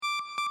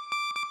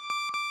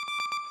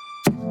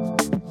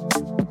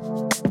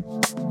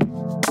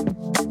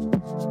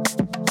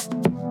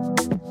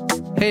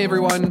Hey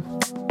everyone,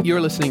 you're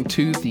listening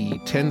to the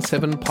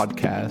 10/7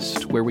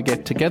 podcast, where we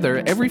get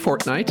together every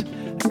fortnight,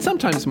 and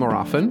sometimes more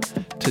often,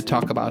 to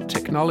talk about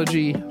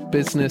technology,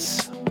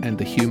 business, and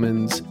the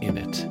humans in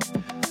it.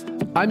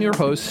 I'm your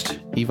host,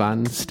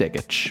 Ivan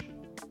Stegic.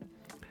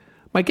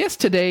 My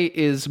guest today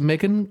is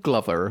Megan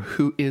Glover,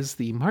 who is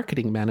the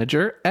marketing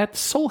manager at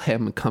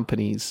Solheim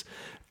Companies,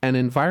 an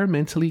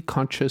environmentally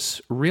conscious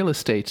real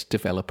estate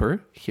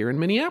developer here in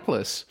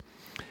Minneapolis.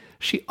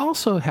 She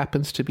also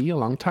happens to be a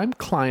longtime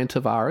client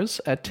of ours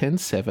at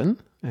 10/7,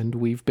 and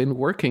we've been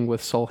working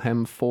with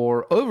Solheim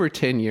for over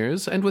 10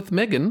 years and with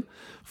Megan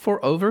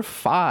for over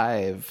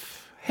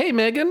 5. Hey,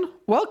 Megan,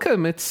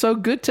 welcome. It's so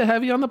good to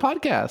have you on the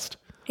podcast.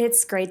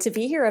 It's great to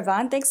be here,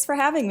 Ivan. Thanks for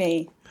having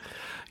me.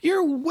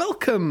 You're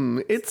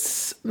welcome.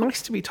 It's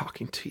nice to be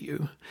talking to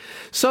you.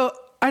 So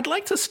I'd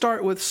like to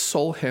start with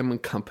Solheim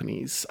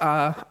Companies.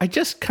 I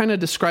just kind of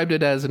described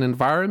it as an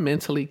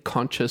environmentally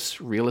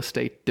conscious real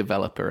estate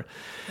developer.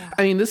 Yeah.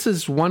 I mean, this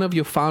is one of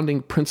your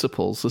founding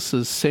principles. This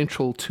is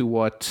central to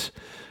what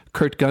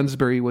Kurt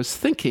Gunsberry was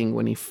thinking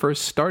when he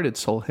first started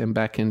Solheim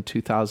back in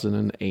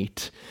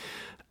 2008.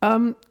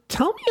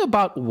 Tell me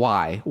about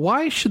why.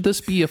 Why should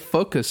this be a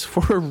focus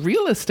for a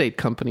real estate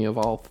company of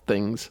all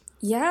things?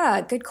 Yeah,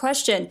 good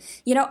question.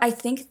 I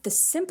think the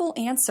simple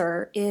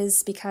answer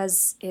is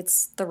because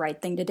it's the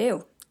right thing to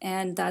do.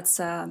 And that's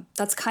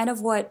kind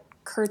of what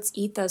Kurt's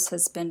ethos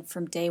has been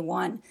from day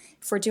one.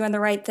 If we're doing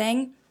the right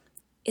thing,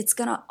 it's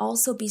going to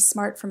also be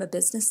smart from a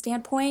business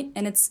standpoint,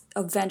 and it's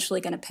eventually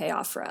going to pay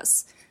off for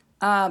us.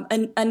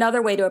 And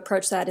another way to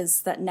approach that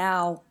is that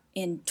now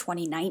in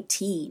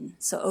 2019,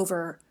 so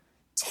over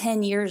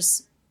 10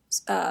 years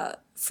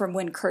from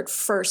when Kurt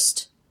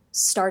first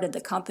started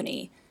the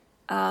company,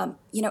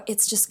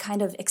 it's just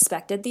kind of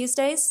expected these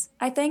days,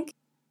 I think.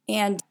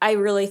 And I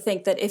really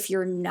think that if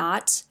you're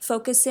not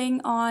focusing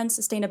on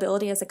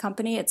sustainability as a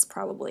company, it's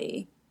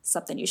probably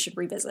something you should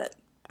revisit.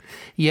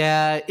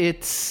 Yeah,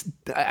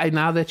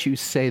 now that you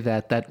say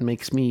that, that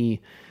makes me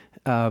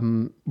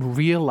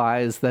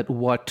realize that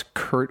what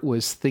Kurt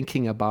was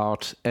thinking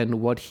about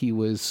and what he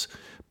was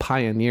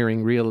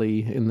pioneering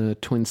really in the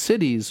Twin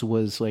Cities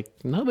was like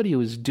nobody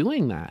was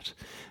doing that.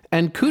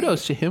 And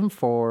kudos to him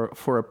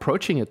for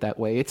approaching it that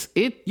way.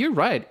 You're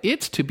right.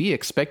 It's to be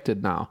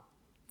expected now.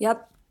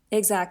 Yep,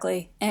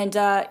 exactly. And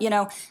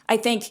I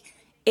think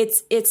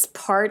it's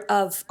part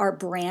of our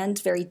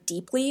brand very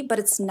deeply, but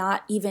it's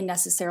not even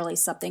necessarily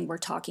something we're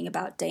talking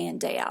about day in,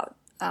 day out.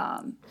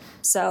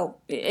 So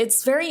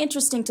it's very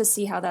interesting to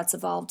see how that's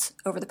evolved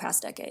over the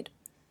past decade.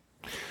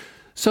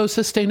 So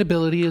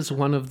sustainability is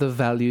one of the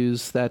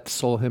values that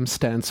Solheim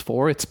stands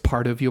for. It's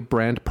part of your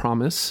brand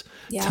promise.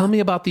 Yeah. Tell me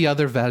about the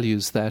other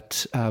values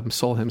that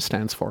Solheim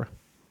stands for.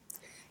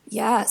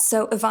 Yeah.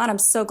 So, Yvonne, I'm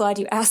so glad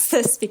you asked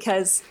this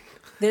because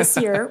this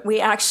year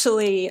we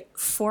actually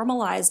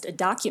formalized a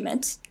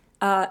document,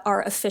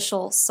 our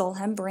official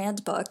Solheim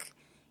brand book.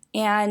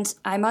 And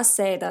I must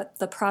say that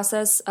the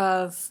process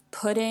of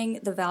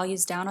putting the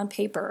values down on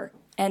paper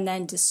and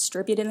then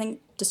distributing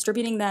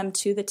them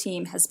to the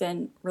team has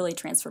been really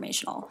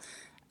transformational.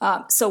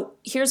 So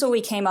here's what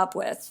we came up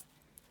with.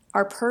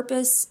 Our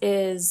purpose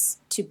is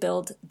to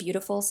build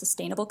beautiful,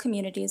 sustainable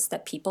communities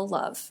that people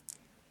love.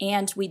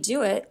 And we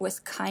do it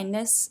with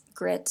kindness,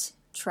 grit,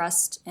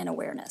 trust, and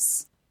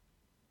awareness.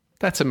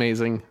 That's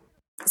amazing.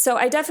 So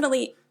I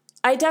definitely,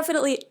 well,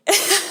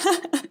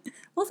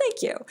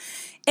 thank you.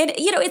 And,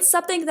 it's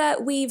something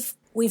that we've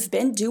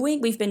been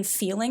doing, we've been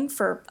feeling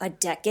for a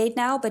decade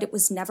now, but it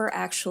was never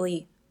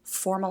actually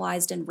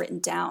formalized and written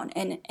down.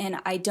 And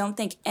I don't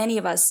think any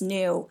of us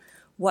knew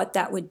what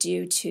that would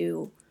do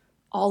to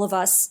all of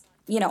us,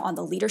 on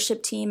the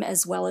leadership team,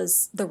 as well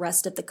as the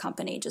rest of the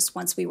company, just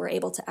once we were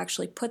able to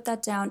actually put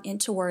that down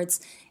into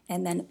words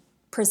and then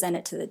present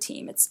it to the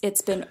team.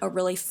 It's been a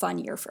really fun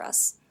year for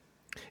us.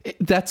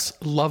 That's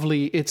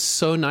lovely. It's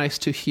so nice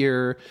to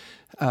hear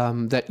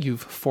that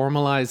you've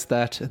formalized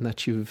that and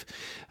that you've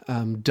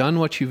done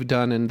what you've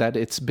done and that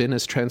it's been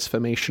as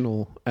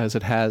transformational as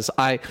it has.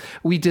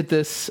 We did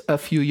this a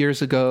few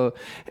years ago,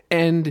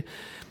 and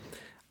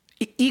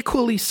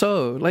equally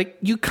so. Like,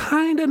 you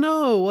kind of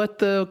know what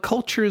the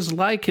culture is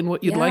like and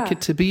what you'd like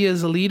it to be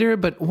as a leader,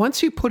 but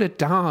once you put it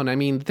down, I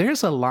mean,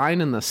 there's a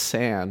line in the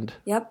sand.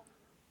 Yep,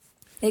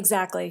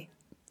 exactly.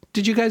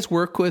 Did you guys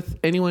work with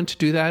anyone to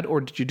do that,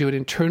 or did you do it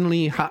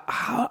internally?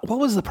 What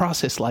was the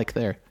process like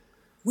there?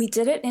 We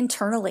did it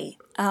internally.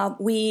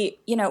 We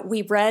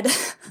read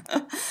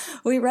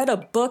a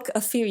book a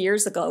few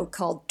years ago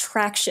called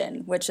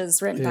Traction, which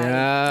is written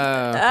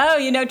by. Oh,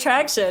 you know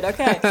Traction,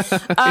 okay.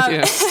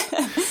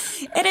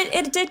 And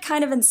it did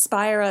kind of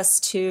inspire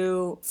us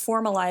to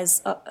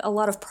formalize a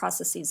lot of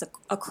processes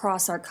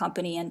across our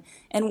company,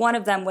 and one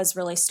of them was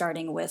really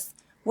starting with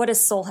what does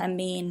Solheim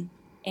mean,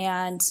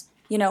 and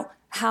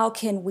how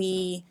can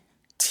we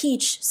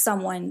teach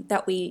someone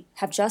that we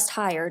have just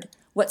hired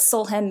what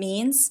Solheim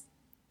means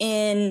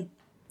in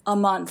a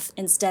month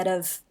instead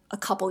of a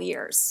couple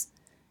years.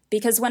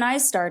 Because when I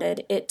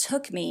started, it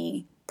took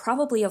me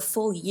probably a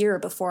full year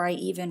before I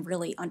even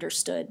really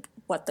understood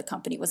what the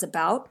company was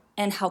about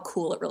and how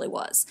cool it really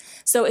was.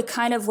 So it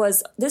kind of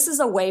was, this is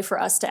a way for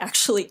us to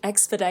actually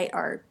expedite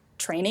our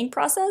training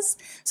process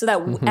so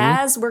that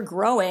as we're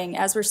growing,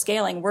 as we're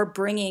scaling, we're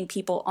bringing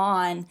people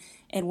on,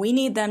 and we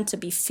need them to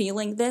be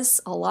feeling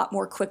this a lot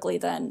more quickly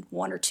than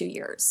 1 or 2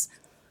 years.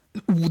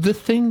 The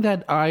thing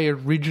that I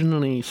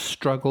originally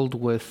struggled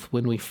with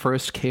when we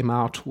first came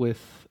out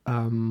with,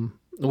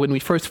 when we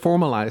first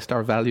formalized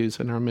our values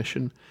and our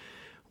mission,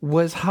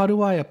 was how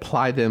do I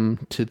apply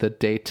them to the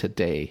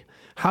day-to-day?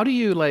 How do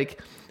you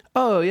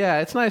oh yeah,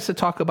 it's nice to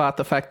talk about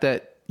the fact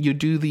that you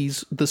do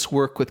this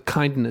work with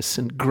kindness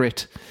and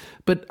grit,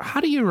 but how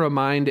do you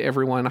remind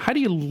everyone? How do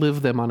you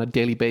live them on a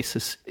daily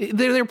basis?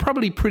 They're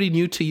probably pretty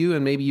new to you,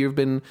 and maybe you've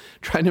been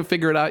trying to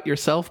figure it out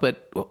yourself,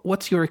 but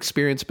what's your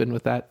experience been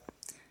with that?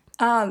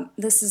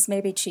 This is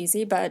maybe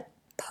cheesy, but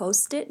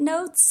Post-it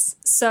notes.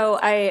 So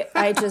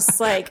I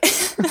just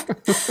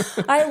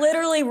I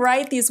literally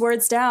write these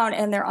words down,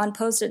 and they're on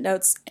Post-it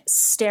notes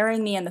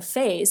staring me in the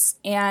face.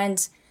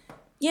 And,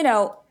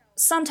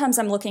 sometimes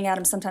I'm looking at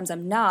them, sometimes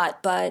I'm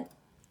not, but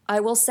I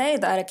will say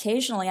that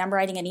occasionally I'm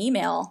writing an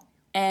email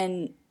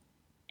and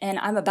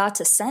I'm about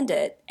to send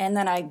it, and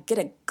then I get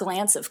a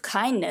glance of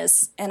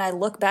kindness, and I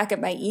look back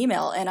at my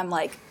email, and I'm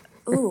like,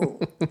 ooh,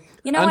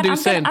 you know undo,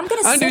 what? I'm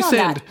going to sit on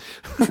send.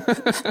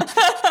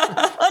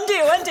 that.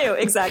 Undo,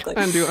 exactly.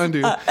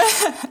 Undo.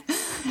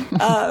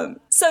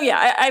 So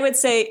yeah, I would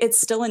say it's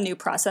still a new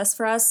process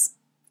for us,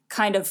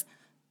 kind of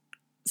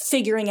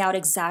figuring out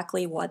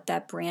exactly what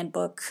that brand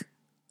book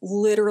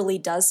literally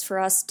does for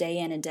us day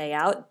in and day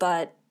out.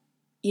 But,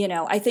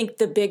 I think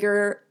the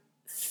bigger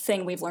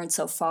thing we've learned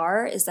so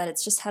far is that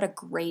it's just had a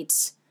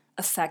great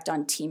effect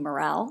on team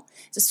morale.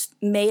 Just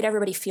made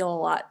everybody feel a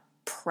lot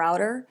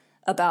prouder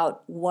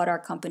about what our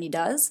company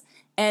does.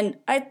 And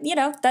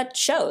that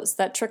shows,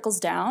 that trickles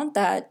down,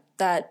 that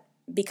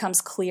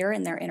becomes clear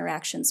in their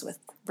interactions with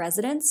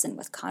residents and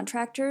with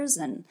contractors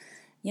and,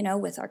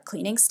 with our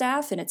cleaning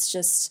staff. And it's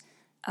just,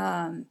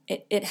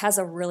 it has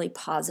a really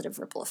positive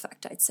ripple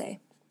effect, I'd say.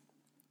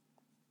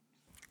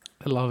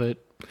 I love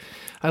it.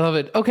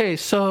 Okay,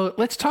 so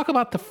let's talk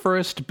about the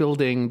first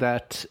building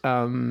that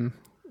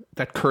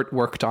Kurt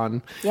worked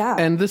on. Yeah.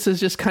 And this is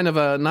just kind of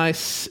a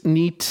nice,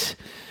 neat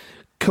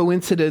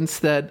coincidence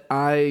that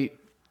I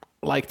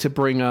like to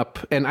bring up.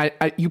 And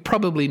I you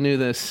probably knew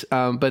this,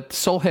 but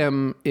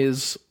Solheim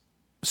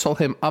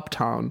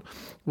Uptown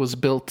was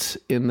built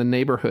in the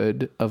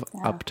neighborhood of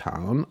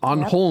Uptown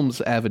on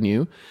Holmes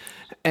Avenue.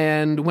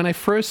 And when I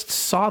first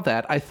saw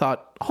that, I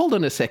thought, hold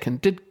on a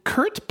second, did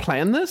Kurt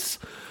plan this?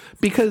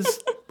 Because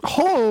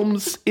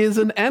Holmes is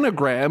an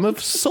anagram of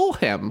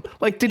Solheim.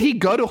 Did he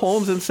go to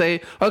Holmes and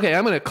say, okay,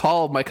 I'm going to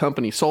call my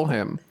company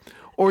Solheim?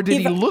 Or did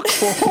he look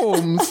for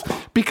Holmes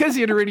because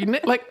he had already...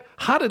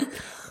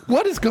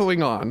 what is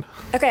going on?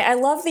 Okay, I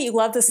love that you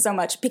love this so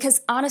much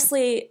because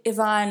honestly,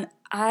 Yvonne,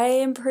 I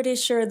am pretty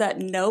sure that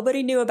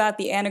nobody knew about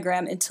the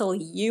anagram until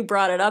you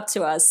brought it up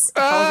to us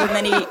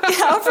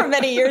however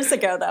many years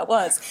ago that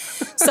was.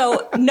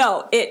 So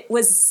no, it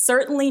was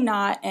certainly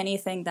not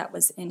anything that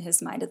was in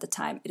his mind at the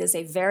time. It is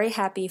a very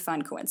happy,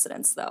 fun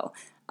coincidence though.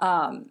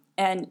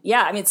 And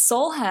yeah,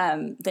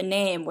 Solheim, the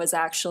name was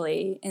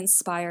actually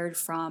inspired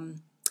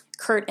from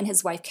Kurt and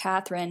his wife,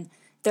 Catherine.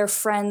 They're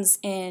friends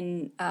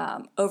in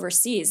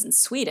overseas in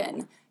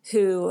Sweden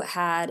who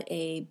had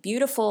a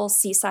beautiful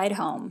seaside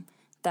home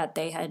that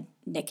they had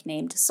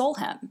nicknamed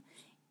Solheim.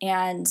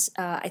 And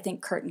I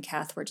think Kurt and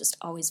Kath were just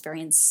always very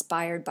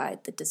inspired by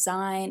the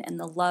design and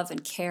the love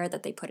and care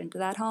that they put into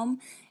that home.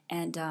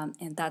 And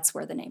that's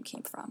where the name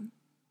came from.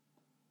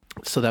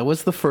 So that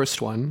was the first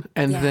one.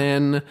 And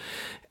then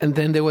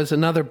there was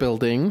another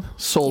building,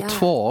 Sol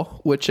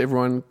 2, which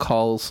everyone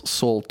calls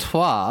Sol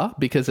 2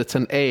 because it's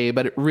an A,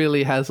 but it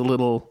really has a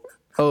little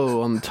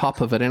O on the top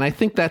of it. And I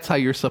think that's how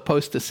you're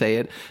supposed to say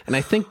it. And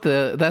I think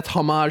that's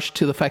homage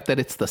to the fact that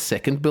it's the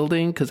second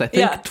building, because I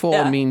think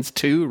 2 means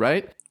two,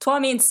 right? 2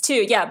 means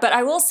two, yeah. But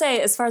I will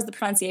say, as far as the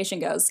pronunciation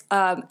goes,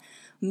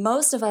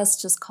 most of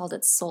us just called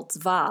it Sol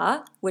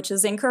 2, which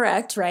is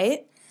incorrect,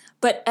 right?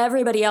 But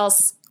everybody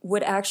else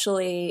would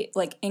actually,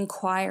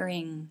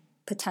 inquiring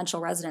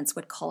potential residents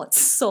would call it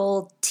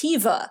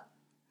Soltiva.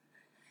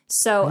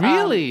 So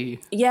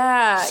really?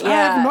 Yeah. I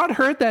have not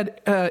heard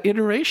that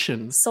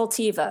iteration.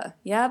 Soltiva.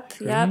 Yep.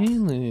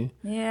 Really?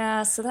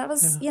 Yeah. So that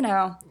was,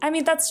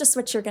 that's just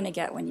what you're going to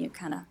get when you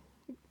kind of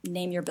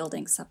name your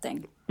building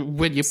something.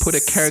 When you put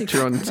a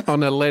character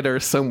on a letter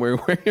somewhere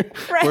where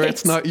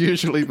it's not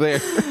usually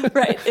there.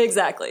 Right,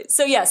 exactly.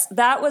 So yes,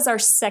 that was our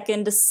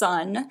second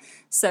son.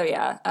 So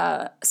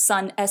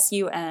son,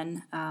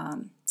 S-U-N.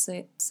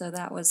 So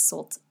that was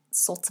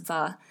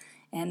Soltva.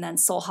 And then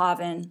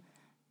Solhaven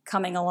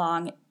coming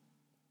along,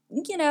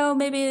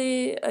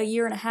 maybe a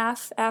year and a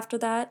half after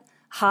that.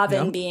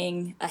 Haven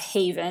being a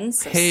haven.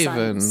 So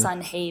haven.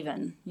 Sun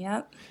haven.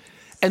 Yep.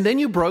 And then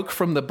you broke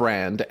from the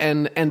brand,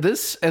 and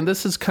this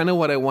is kind of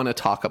what I want to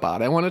talk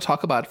about. I want to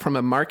talk about from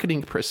a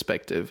marketing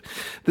perspective.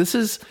 This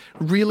is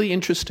really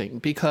interesting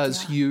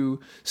because you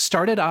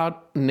started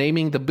out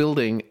naming the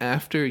building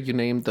after you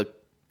named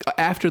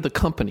after the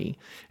company,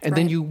 and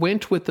then you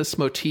went with this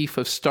motif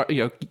of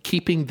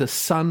keeping the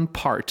sun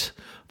part,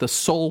 the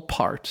soul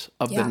part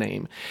of the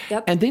name.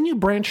 Yep. And then you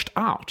branched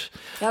out.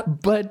 Yep.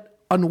 But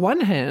on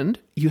one hand,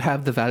 you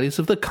have the values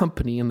of the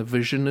company and the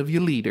vision of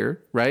your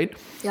leader, right?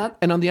 Yep.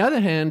 And on the other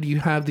hand, you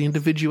have the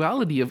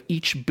individuality of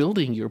each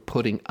building you're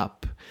putting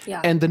up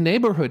and the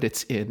neighborhood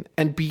it's in,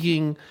 and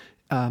being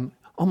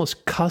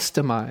almost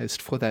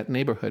customized for that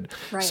neighborhood.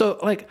 Right. So,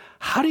 like,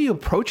 how do you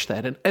approach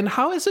that? And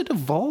how has it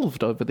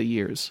evolved over the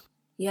years?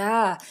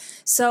 Yeah.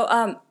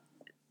 So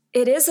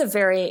it is a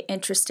very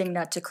interesting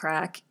nut to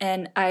crack.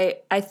 And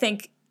I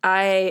think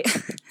I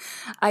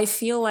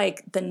feel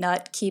like the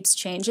nut keeps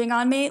changing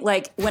on me.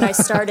 Like when I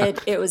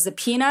started, it was a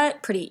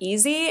peanut, pretty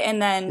easy.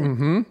 And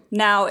then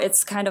now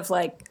it's kind of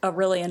like a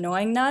really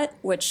annoying nut,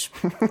 which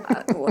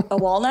a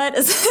walnut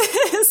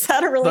is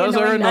that a really Those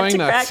annoying are annoying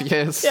nut to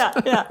nuts,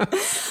 crack? yes.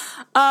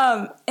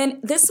 Yeah. And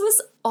this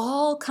was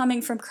all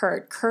coming from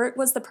Kurt. Kurt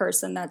was the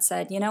person that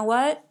said, you know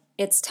what?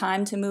 It's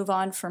time to move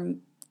on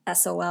from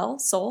SOL,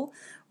 Soul.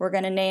 We're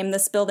going to name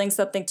this building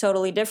something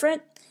totally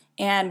different.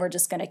 And we're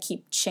just going to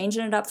keep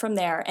changing it up from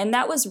there. And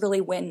that was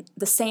really when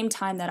the same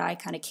time that I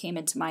kind of came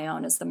into my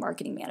own as the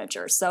marketing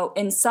manager. So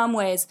in some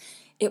ways,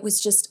 it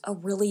was just a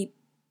really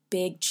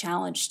big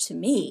challenge to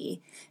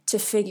me to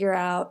figure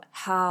out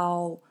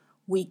how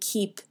we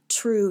keep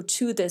true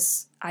to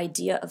this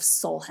idea of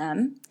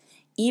Solheim,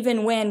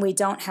 even when we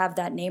don't have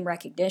that name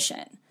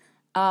recognition.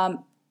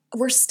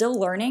 We're still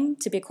learning,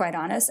 to be quite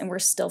honest, and we're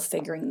still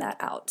figuring that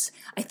out.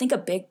 I think a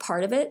big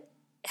part of it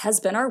has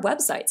been our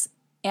websites.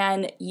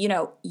 And, you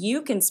know,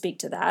 you can speak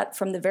to that.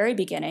 From the very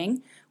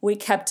beginning, we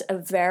kept a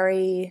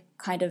very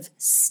kind of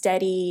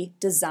steady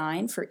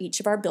design for each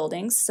of our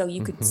buildings, so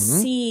you could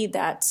see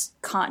that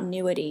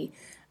continuity.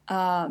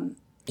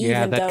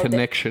 That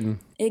connection.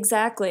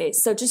 Exactly.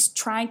 So just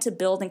trying to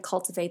build and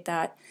cultivate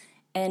that.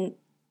 And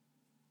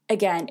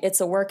again, it's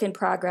a work in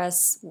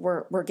progress.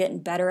 We're getting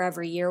better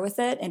every year with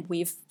it. And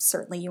we've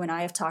certainly, you and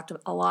I have talked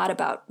a lot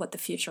about what the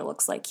future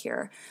looks like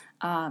here.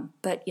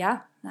 But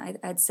yeah,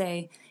 I'd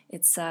say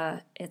it's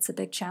a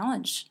big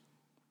challenge.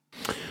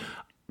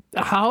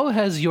 How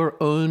has your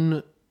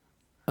own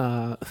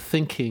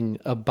thinking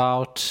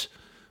about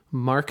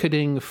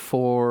marketing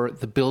for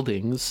the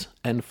buildings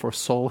and for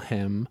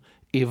Solheim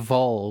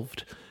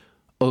evolved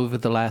over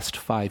the last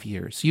 5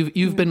 years?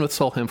 You've been with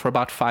Solheim for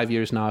about 5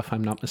 years now, if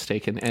I'm not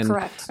mistaken. And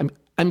correct.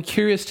 I'm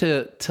curious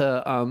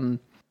to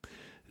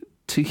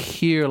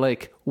hear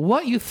like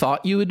what you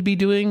thought you would be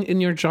doing in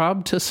your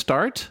job to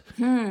start,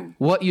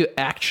 what you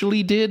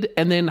actually did,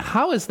 and then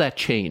how has that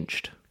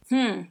changed?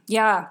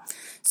 Yeah.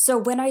 So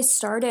when I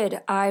started,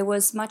 I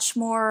was much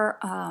more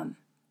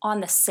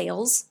on the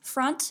sales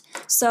front.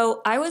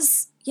 So I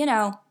was,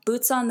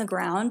 boots on the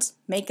ground,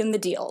 making the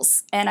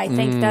deals. And I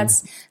think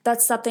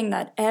that's something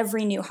that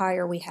every new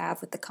hire we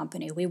have with the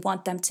company, we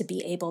want them to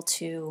be able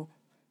to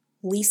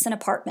lease an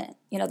apartment.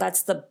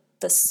 That's the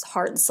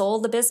heart and soul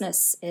of the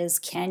business is,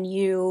 can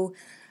you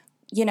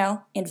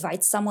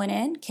invite someone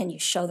in? Can you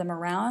show them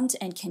around?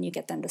 And can you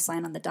get them to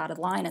sign on the dotted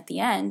line at the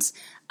end?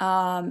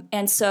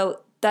 And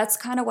so that's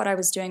kind of what I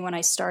was doing when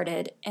I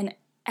started. And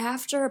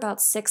after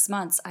about 6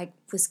 months, I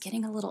was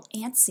getting a little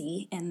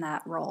antsy in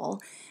that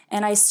role.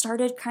 And I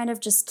started kind of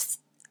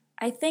just,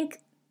 I think,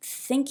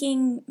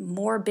 thinking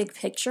more big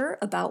picture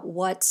about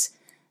what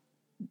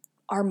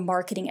our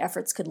marketing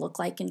efforts could look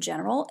like in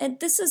general. And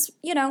this is,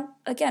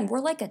 again,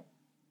 we're like a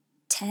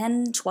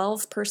 10,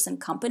 12 person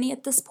company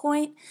at this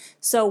point.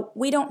 So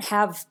we don't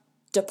have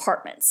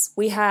departments.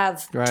 We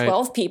have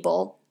 12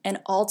 people, and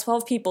all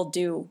 12 people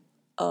do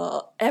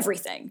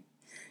everything.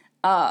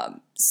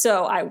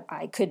 So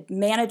I could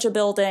manage a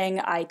building.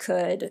 I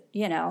could,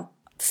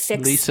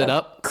 lease it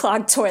up,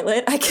 clogged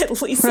toilet. I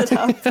could lease it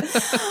up.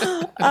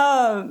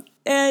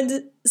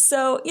 And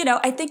so,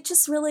 I think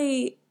just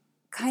really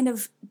kind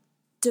of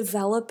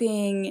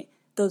developing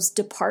those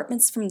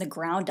departments from the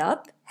ground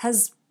up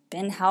has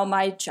been how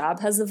my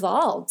job has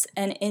evolved.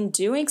 And in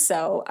doing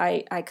so,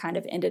 I kind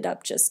of ended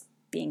up just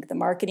being the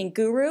marketing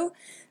guru.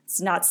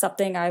 It's not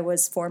something I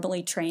was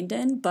formally trained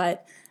in,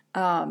 but,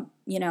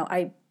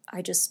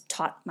 I just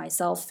taught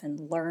myself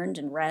and learned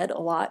and read a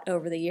lot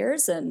over the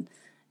years, and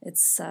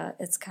it's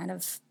kind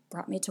of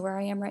brought me to where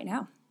I am right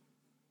now.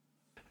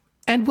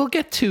 And we'll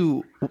get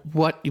to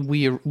what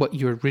you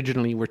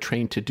originally were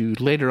trained to do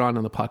later on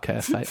in the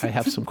podcast. I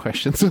have some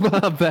questions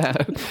about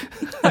that.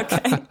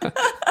 Okay.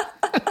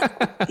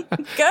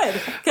 Good,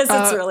 because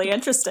it's really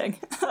interesting.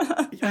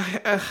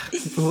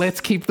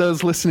 Let's keep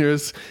those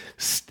listeners.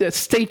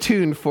 Stay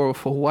tuned for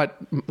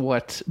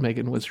what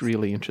Megan was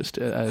really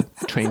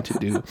trained to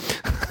do.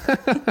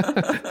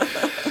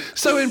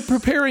 So, in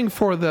preparing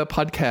for the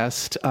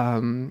podcast,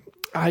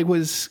 I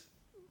was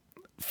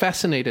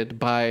fascinated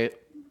by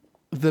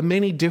the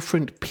many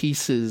different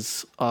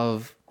pieces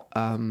of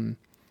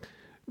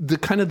the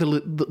kind of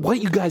the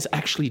what you guys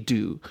actually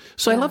do.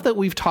 So I love that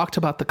we've talked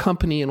about the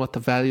company and what the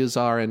values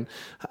are, and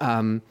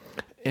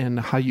and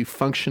how you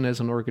function as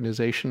an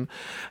organization.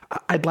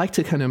 I'd like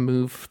to kind of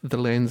move the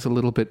lens a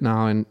little bit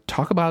now and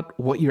talk about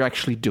what you're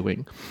actually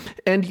doing.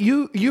 And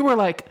you were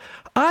like,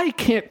 I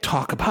can't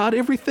talk about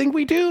everything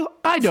we do.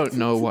 I don't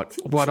know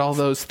what all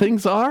those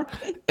things are.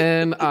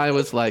 And I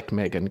was like,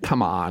 Megan,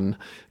 come on.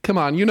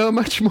 You know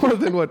much more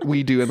than what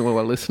we do and what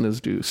our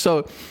listeners do.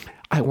 So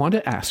I want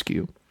to ask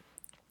you,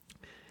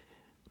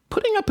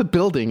 putting up a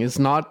building is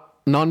not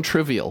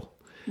non-trivial.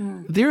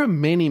 There are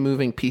many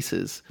moving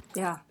pieces.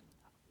 Yeah.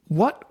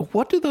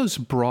 What do those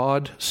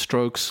broad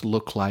strokes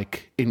look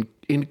like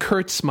in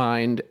Kurt's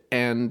mind?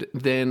 And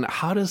then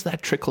how does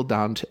that trickle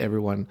down to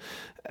everyone?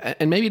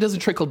 And maybe it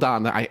doesn't trickle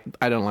down. I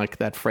don't like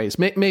that phrase.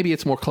 Maybe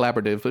it's more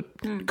collaborative.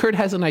 But Kurt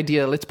has an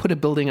idea. Let's put a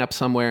building up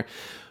somewhere.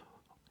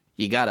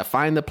 You got to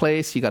find the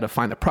place. You got to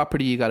find the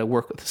property. You got to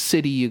work with the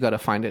city. You got to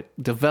find a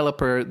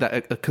developer,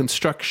 a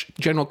construction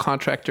general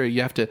contractor.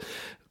 You have to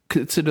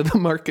consider the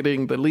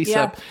marketing, the lease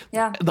up,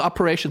 the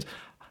operations.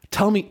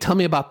 Tell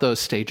me about those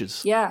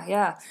stages.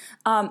 Yeah.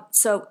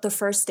 So the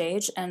first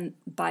stage, and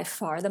by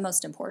far the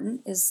most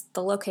important, is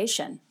the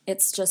location.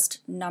 It's just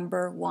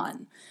number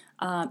one.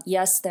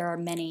 Yes, there are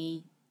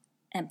many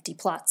empty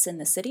plots in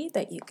the city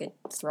that you could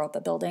throw up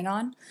a building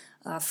on.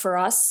 For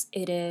us,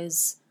 it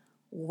is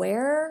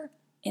where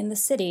in the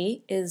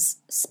city is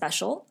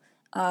special.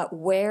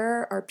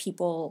 Where are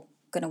people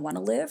going to want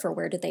to live, or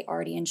where do they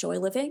already enjoy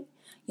living?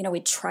 We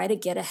try to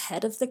get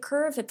ahead of the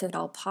curve if at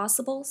all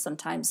possible.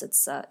 Sometimes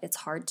it's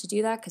hard to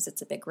do that because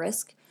it's a big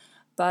risk.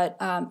 But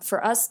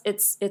for us,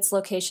 it's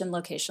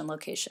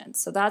location.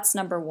 So that's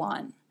number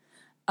one.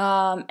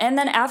 And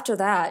then after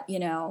that,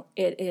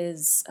 it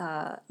is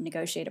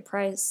negotiate a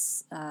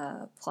price,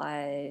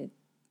 apply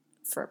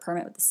for a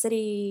permit with the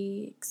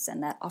city,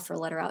 send that offer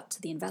letter out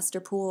to the investor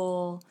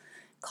pool,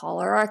 call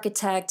our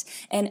architect.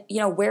 And,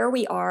 where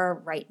we are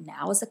right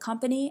now as a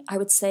company, I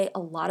would say a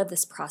lot of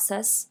this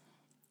process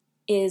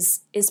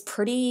is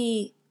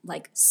pretty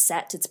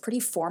set. It's pretty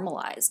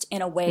formalized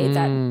in a way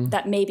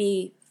that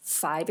maybe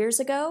 5 years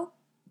ago,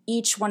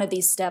 each one of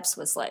these steps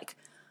was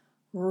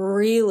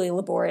really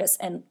laborious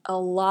and a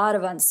lot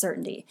of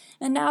uncertainty.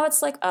 And now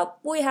it's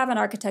we have an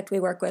architect we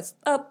work with.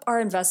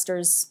 Our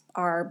investors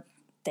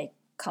they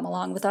come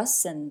along with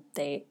us and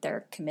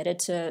they're committed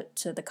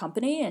to the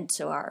company and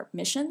to our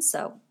mission.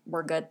 So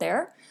we're good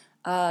there.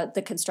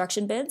 The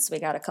construction bids, we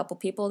got a couple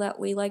people that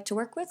we like to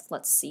work with.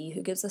 Let's see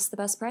who gives us the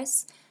best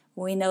price.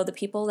 We know the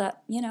people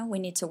that, we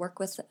need to work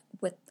with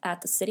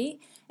at the city.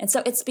 And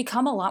so it's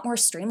become a lot more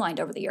streamlined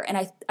over the year.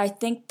 And I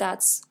think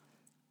that's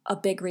a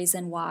big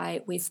reason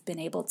why we've been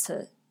able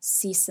to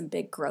see some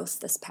big growth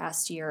this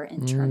past year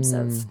in terms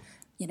of,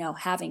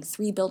 having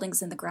 3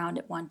 buildings in the ground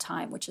at one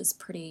time, which is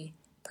pretty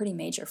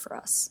major for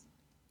us.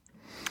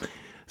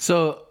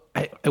 So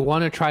I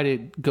want to try to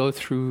go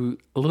through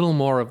a little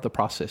more of the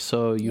process.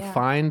 So you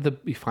find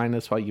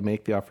that's why you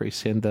make the offer,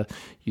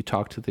 you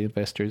talk to the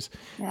investors.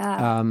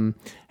 Yeah.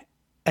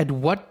 At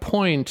what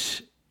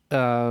point,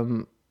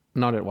 not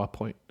at what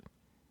point,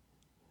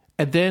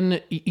 and then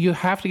you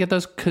have to get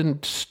those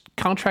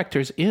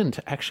contractors in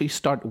to actually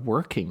start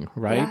working,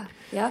 right?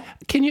 Yeah.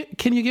 Can you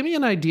give me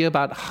an idea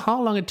about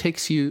how long it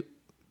takes you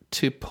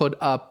to put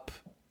up,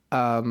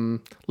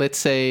 let's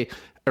say,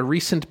 a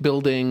recent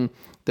building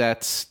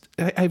that's,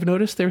 I've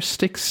noticed there's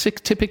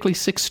typically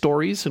 6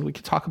 stories, and we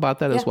could talk about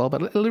that as well,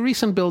 but a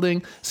recent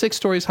building, 6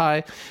 stories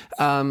high.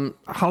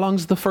 How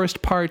long's the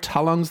first part?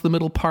 How long's the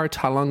middle part?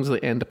 How long's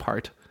the end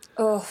part?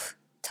 Oh,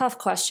 tough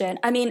question.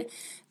 I mean,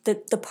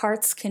 the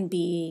parts can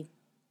be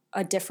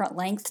a different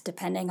length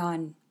depending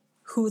on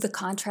who the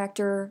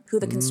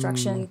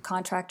construction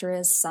contractor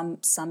is.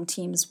 Some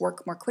teams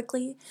work more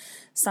quickly.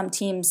 Some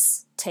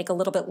teams take a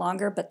little bit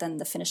longer, but then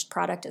the finished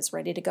product is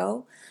ready to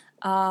go.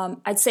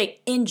 I'd say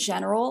in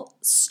general,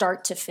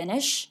 start to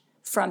finish,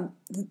 from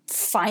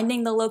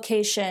finding the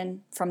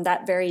location from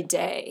that very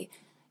day,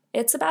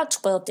 it's about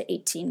 12 to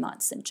 18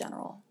 months in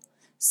general.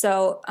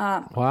 So,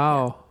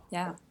 wow.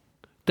 Yeah.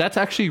 That's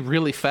actually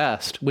really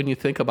fast when you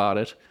think about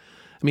it.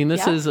 I mean,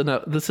 this is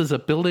a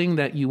building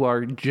that you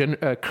are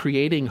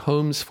creating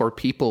homes for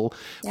people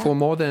for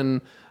more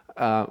than,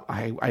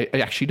 I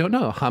actually don't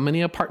know, how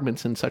many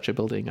apartments in such a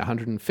building?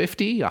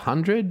 150,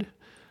 100?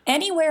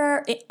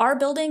 Anywhere, our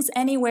buildings,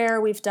 anywhere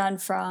we've done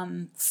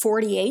from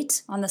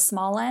 48 on the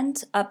small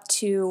end up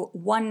to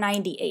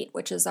 198,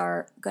 which is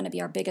going to be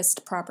our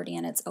biggest property,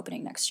 and it's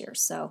opening next year.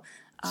 So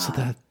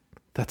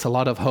that's a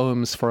lot of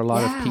homes for a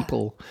lot of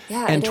people.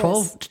 Yeah, and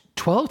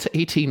 12 to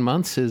 18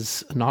 months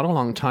is not a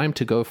long time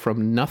to go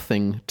from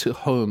nothing to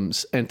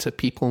homes and to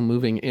people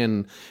moving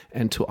in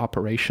and to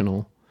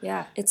operational.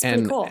 Yeah, it's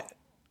pretty cool.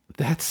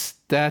 That's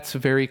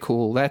very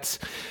cool. That's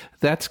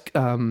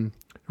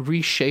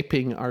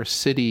reshaping our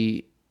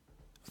city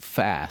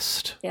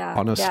fast,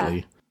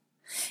 honestly.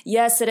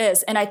 Yes, it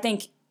is. And I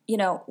think,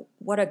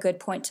 what a good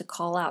point to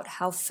call out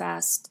how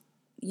fast,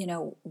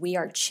 we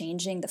are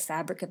changing the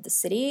fabric of the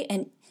city.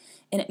 And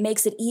it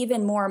makes it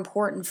even more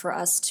important for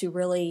us to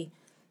really,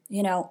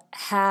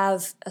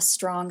 have a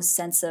strong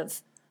sense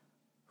of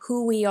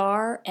who we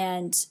are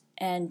and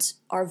and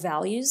our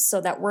values so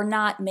that we're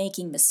not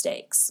making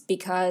mistakes,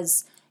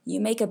 because you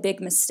make a big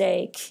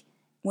mistake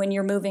when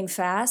you're moving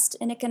fast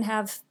and it can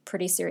have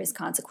pretty serious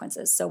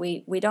consequences. So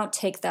we don't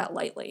take that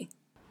lightly.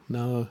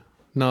 No,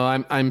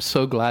 I'm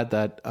so glad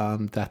that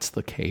that's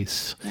the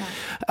case.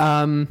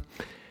 Yeah.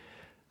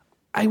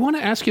 I want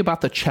to ask you about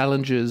the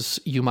challenges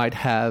you might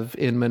have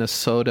in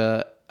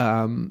Minnesota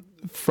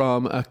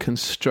from a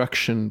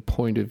construction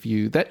point of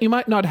view that you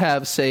might not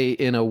have, say,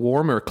 in a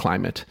warmer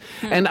climate.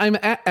 And I'm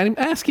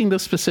asking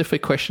this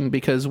specific question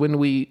because when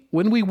we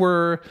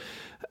were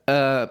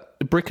a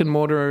brick and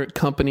mortar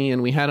company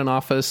and we had an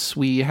office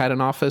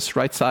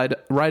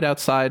right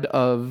outside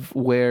of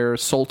where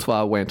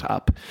Soltva went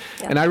up.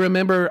 Yeah. And I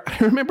remember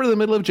the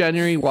middle of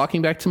January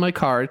walking back to my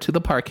car to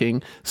the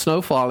parking,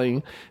 snow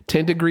falling,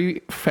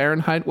 10-degree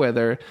Fahrenheit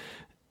weather,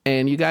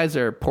 and you guys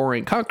are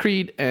pouring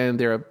concrete and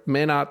there are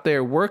men out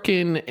there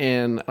working,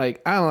 and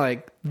I'm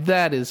like,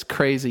 that is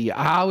crazy.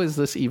 How is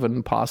this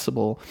even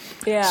possible?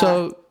 Yeah.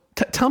 So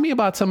tell me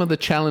about some of the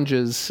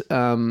challenges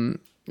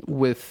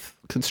with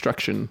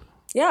construction.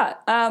 Yeah.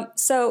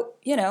 So,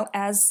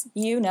 as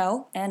you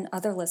know, and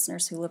other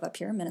listeners who live up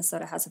here,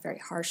 Minnesota has a very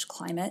harsh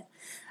climate.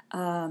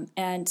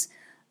 And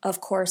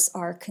of course,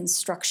 our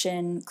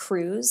construction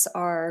crews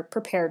are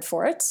prepared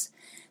for it.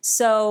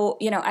 So,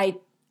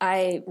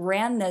 I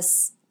ran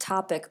this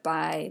topic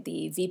by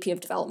the VP of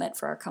development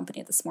for our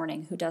company this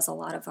morning, who does a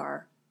lot of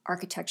our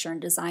architecture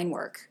and design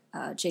work,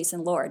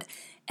 Jason Lord.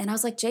 And I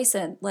was like,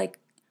 Jason,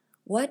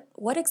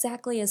 what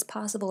exactly is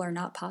possible or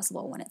not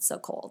possible when it's so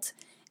cold?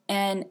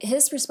 And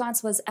his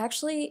response was,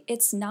 actually,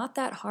 it's not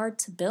that hard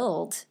to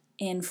build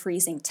in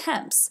freezing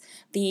temps.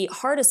 The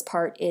hardest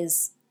part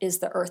is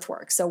the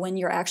earthwork. So when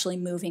you're actually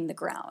moving the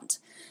ground.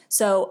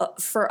 So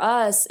for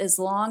us, as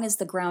long as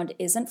the ground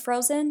isn't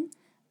frozen,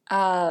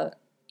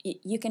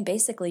 you can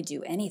basically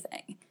do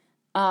anything.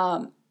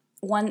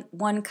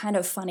 One kind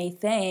of funny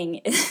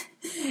thing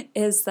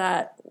is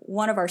that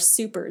one of our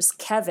supers,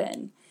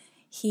 Kevin,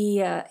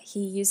 he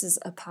uses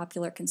a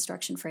popular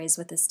construction phrase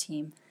with his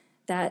team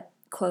that,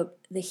 quote,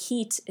 the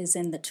heat is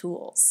in the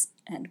tools,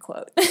 end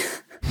quote.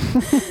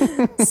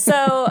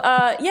 So,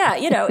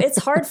 it's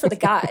hard for the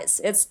guys.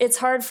 It's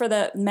hard for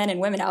the men and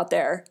women out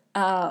there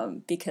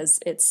because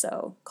it's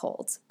so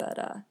cold.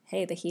 But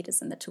hey, the heat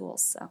is in the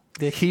tools. So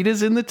the heat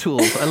is in the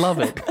tools. I love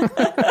it.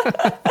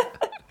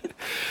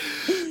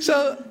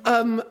 So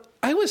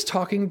I was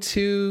talking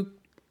to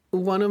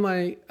one of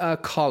my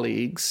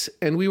colleagues,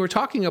 and we were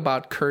talking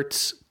about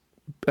Kurt's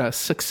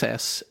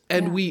success,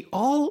 and we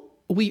all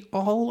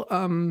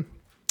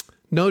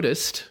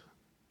noticed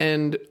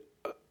and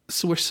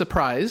so we're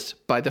surprised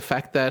by the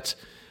fact that,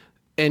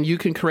 and you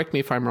can correct me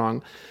if I'm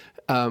wrong,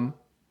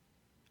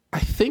 I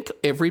think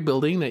every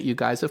building that you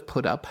guys have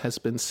put up has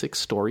been 6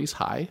 stories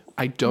high.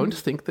 I don't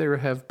think there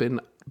have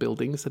been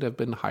buildings that have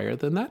been higher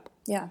than that.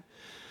 Yeah.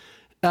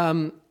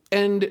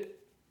 And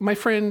my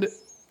friend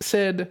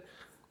said,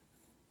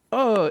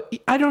 oh,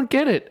 I don't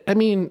get it. I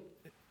mean,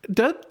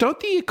 don't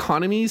the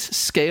economies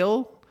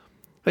scale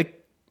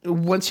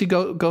once you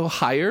go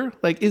higher?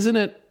 Isn't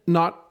it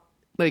not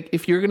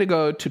if you're going to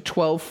go to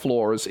 12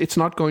 floors, it's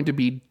not going to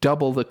be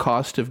double the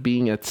cost of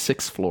being at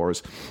 6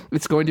 floors.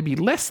 It's going to be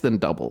less than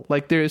double.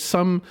 There's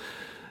some,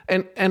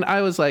 and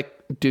I was like,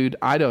 dude,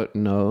 I don't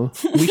know.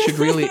 We should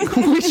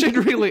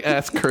really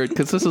ask Kurt,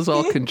 because this is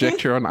all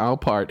conjecture on our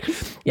part.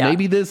 Yeah.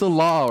 Maybe there's a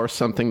law or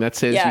something that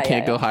says you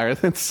can't go higher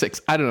than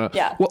 6. I don't know.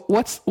 Yeah.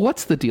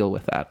 What's the deal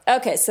with that?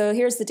 Okay, so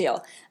here's the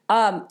deal.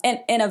 And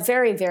a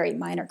very, very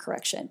minor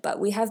correction, but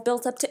we have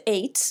built up to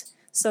 8.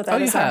 So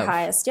that is our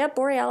highest. Yep,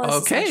 Borealis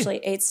is actually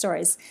 8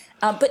 stories.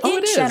 But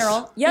in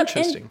general,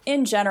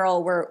 in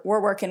general, we're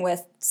working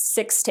with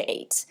 6 to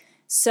 8.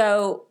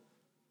 So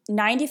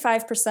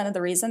 95% of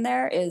the reason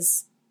there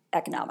is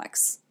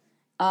economics.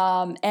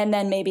 And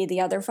then maybe the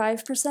other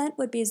 5%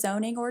 would be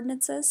zoning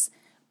ordinances.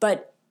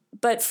 But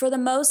for the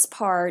most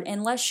part,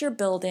 unless you're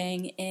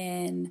building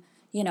in,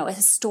 a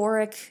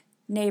historic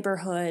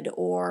neighborhood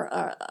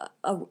or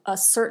a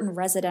certain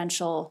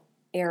residential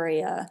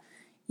area,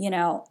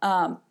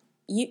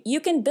 you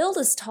can build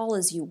as tall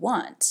as you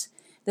want.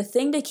 The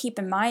thing to keep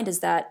in mind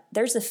is that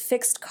there's a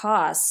fixed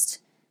cost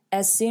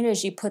as soon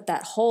as you put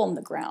that hole in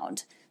the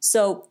ground.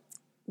 So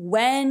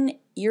when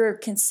you're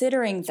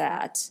considering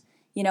that,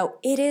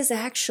 it is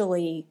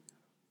actually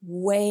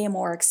way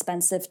more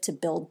expensive to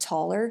build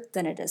taller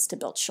than it is to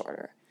build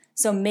shorter.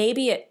 So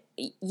maybe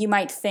you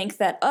might think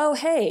that, oh,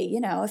 hey,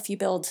 if you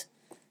build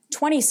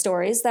 20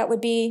 stories, that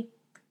would be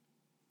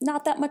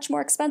not that much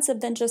more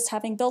expensive than just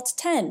having built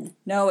 10.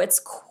 No, it's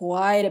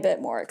quite a bit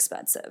more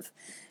expensive.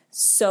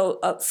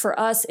 So for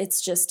us,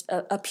 it's just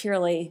a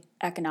purely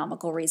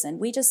economical reason.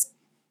 We just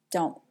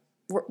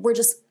we're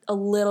just a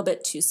little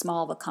bit too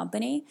small of a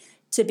company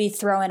to be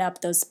throwing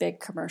up those big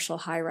commercial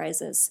high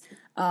rises.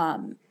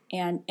 And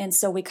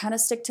so we kind of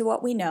stick to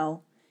what we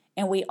know.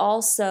 And we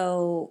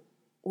also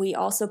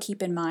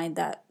keep in mind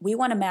that we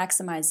want to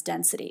maximize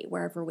density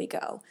wherever we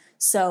go.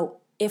 So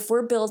if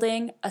we're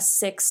building a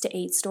 6 to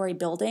 8 story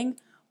building,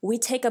 we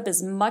take up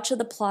as much of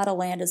the plot of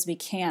land as we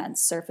can,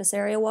 surface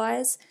area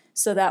wise,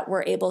 so that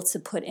we're able to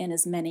put in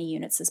as many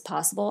units as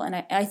possible.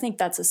 And I think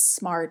that's a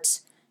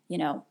smart,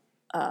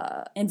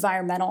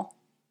 environmental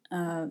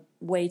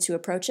way to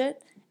approach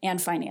it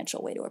and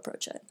financial way to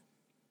approach it.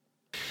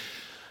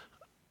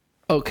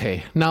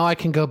 Okay, now I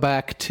can go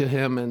back to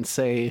him and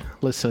say,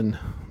 listen,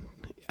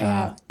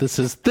 this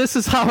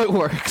is how it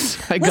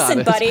works. I got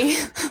it. Buddy.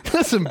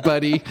 Listen,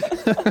 buddy.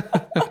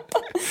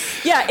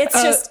 Yeah,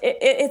 it's just,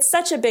 it's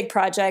such a big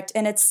project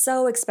and it's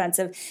so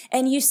expensive.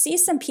 And you see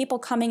some people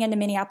coming into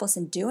Minneapolis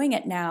and doing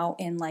it now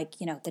in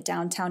the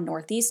downtown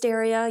Northeast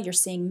area. You're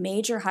seeing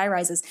major high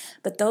rises,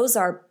 but those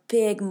are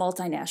big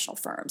multinational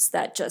firms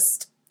that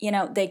just,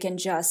 they can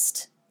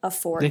just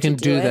afford to do it. They can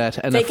do that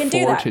and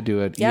afford to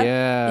do it. Yep.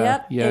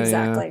 Yeah. Yep,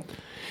 exactly.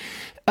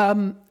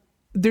 Yeah.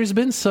 There's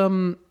been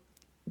some,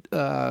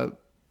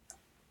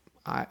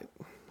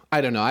 I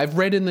don't know. I've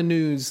read in the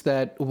news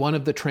that one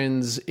of the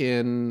trends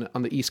on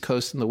the East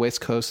Coast and the West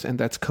Coast, and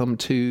that's come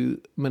to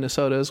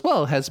Minnesota as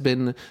well, has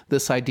been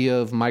this idea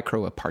of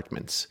micro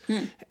apartments.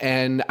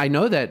 And I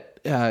know that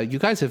you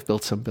guys have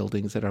built some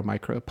buildings that are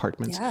micro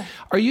apartments. Yeah.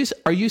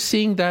 Are you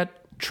seeing that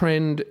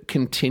trend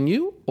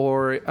continue,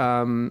 or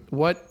are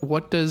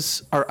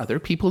other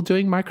people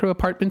doing micro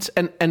apartments?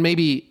 And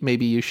maybe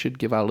you should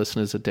give our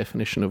listeners a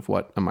definition of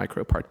what a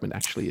micro apartment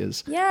actually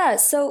is. Yeah,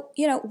 so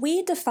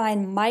we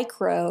define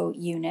micro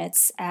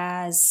units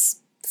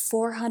as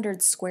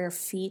 400 square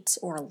feet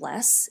or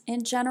less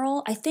in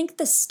general. I think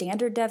the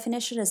standard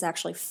definition is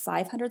actually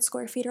 500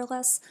 square feet or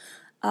less,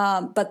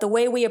 but the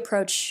way we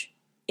approach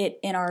it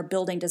in our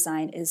building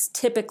design is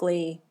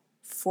typically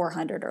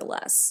 400 or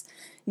less.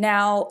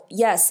 Now,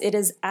 yes, it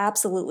is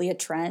absolutely a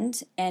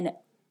trend. And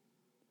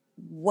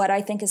what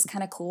I think is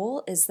kind of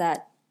cool is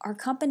that our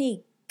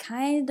company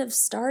kind of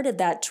started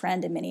that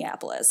trend in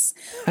Minneapolis.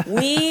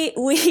 We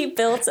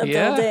built a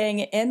building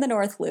in the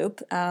North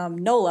Loop,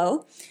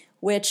 Nolo,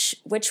 which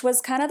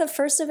was kind of the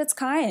first of its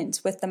kind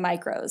with the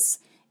micros.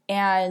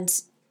 And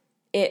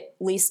it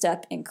leased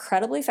up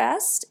incredibly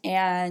fast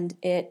and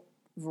it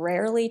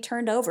rarely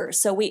turned over.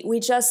 So we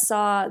just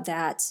saw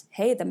that,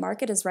 hey, the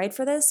market is right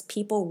for this.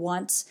 People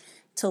want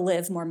to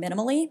live more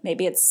minimally.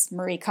 Maybe it's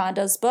Marie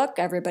Kondo's book.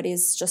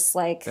 Everybody's just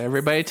like...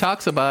 Everybody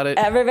talks about it.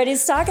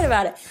 Everybody's talking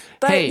about it.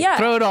 But hey,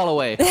 throw it all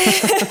away.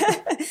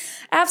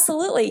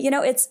 Absolutely.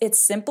 It's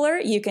simpler.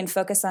 You can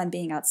focus on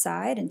being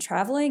outside and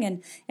traveling.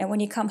 And when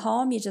you come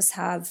home, you just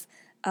have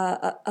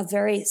a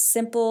very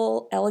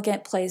simple,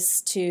 elegant place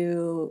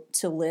to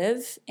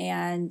live.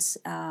 And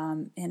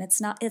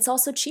it's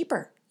also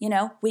cheaper.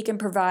 We can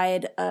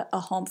provide a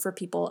home for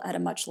people at a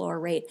much lower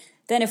rate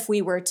than if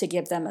we were to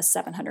give them a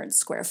 700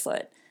 square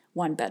foot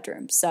one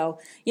bedroom. So,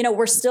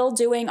 we're still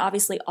doing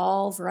obviously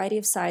all variety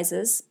of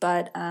sizes,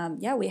 but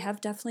we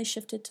have definitely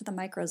shifted to the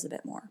micros a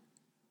bit more.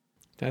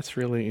 That's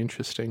really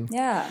interesting.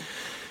 Yeah.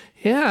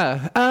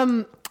 Yeah.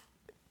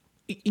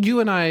 You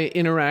and I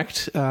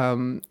interact,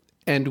 and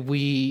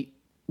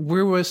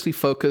we're mostly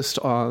focused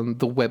on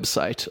the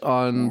website,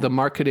 on the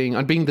marketing,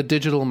 on being the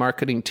digital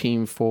marketing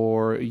team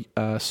for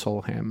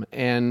Solheim.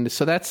 And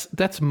so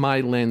that's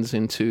my lens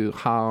into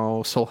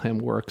how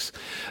Solheim works.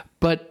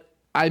 But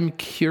I'm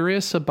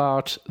curious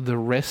about the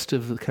rest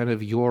of kind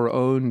of your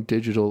own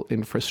digital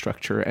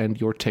infrastructure and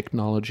your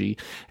technology.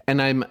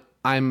 And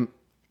I'm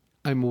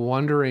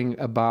wondering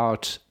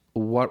about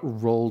what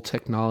role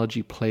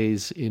technology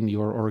plays in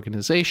your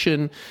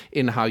organization,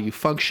 in how you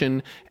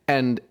function,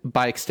 and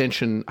by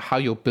extension, how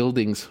your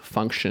buildings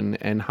function,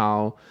 and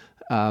how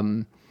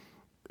has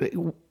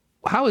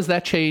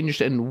that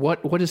changed, and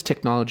what does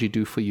technology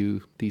do for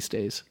you these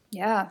days?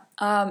 Yeah,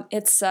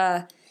 it's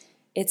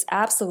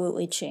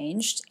absolutely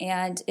changed,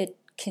 and it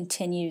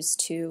continues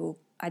to.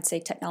 I'd say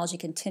technology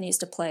continues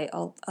to play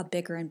a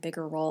bigger and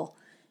bigger role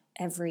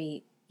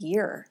every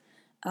year.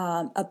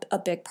 A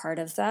big part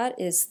of that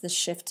is the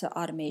shift to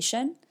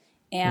automation.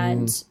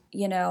 And,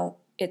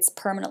 it's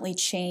permanently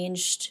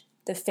changed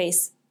the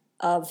face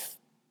of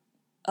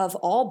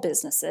all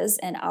businesses,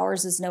 and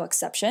ours is no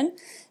exception.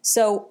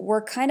 So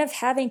we're kind of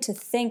having to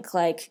think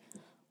like,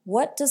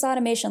 what does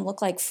automation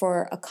look like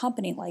for a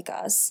company like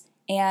us?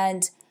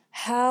 And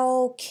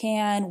how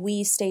can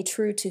we stay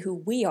true to who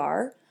we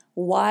are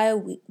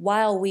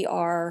while we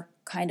are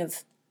kind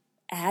of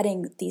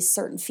adding these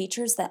certain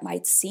features that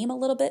might seem a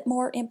little bit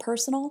more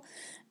impersonal.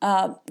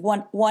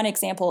 One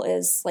example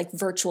is like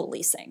virtual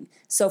leasing.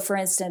 So for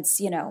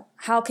instance,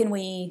 how can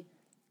we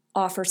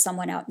offer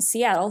someone out in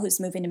Seattle who's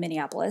moving to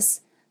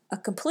Minneapolis a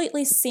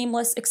completely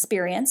seamless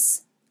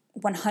experience,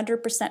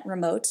 100%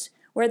 remote,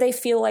 where they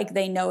feel like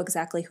they know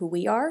exactly who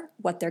we are,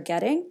 what they're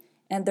getting,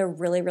 and they're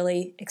really,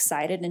 really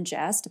excited and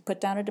jazzed to put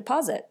down a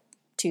deposit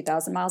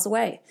 2,000 miles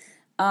away.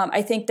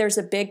 I think there's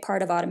a big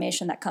part of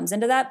automation that comes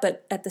into that,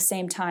 but at the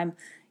same time,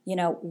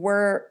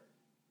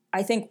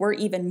 I think we're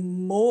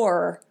even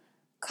more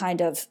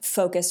kind of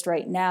focused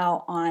right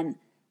now on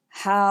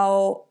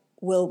how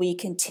will we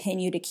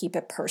continue to keep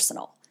it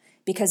personal?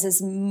 Because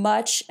as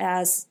much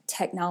as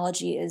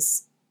technology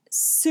is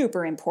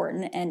super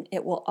important and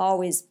it will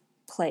always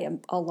play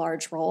a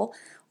large role,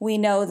 we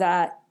know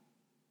that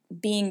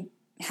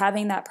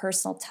having that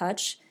personal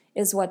touch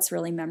is what's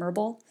really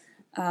memorable.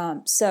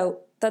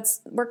 So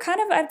we're kind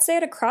of, I'd say,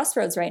 at a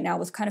crossroads right now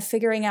with kind of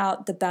figuring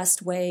out the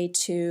best way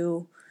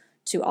to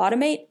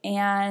automate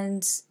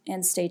and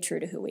stay true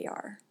to who we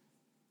are.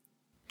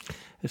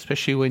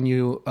 Especially when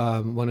you,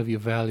 one of your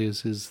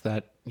values is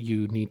that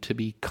you need to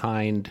be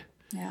kind.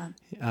 Yeah.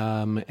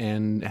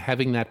 And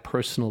having that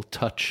personal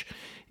touch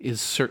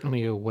is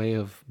certainly a way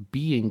of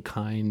being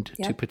kind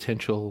to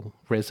potential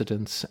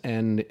residents.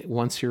 And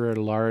once you're a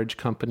large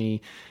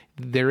company,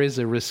 there is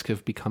a risk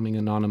of becoming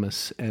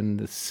anonymous,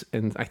 and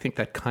I think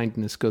that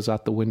kindness goes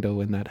out the window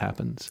when that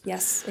happens.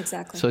 Yes,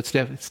 exactly. So it's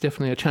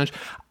definitely a challenge.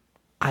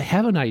 I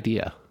have an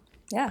idea.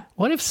 Yeah.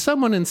 What if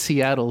someone in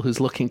Seattle who's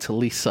looking to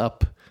lease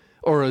up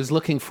or is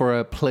looking for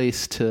a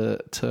place to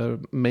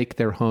make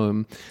their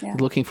home,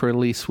 looking for a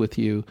lease with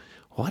you,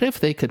 what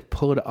if they could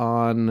put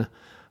on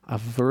a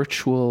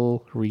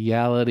virtual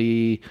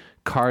reality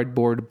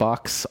cardboard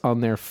box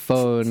on their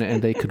phone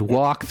and they could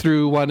walk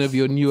through one of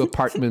your new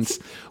apartments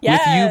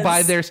with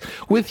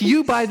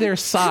you by their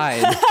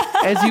side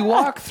as you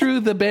walk through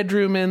the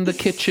bedroom and the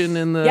kitchen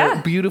and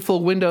the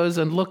beautiful windows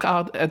and look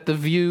out at the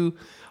view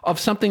of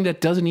something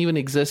that doesn't even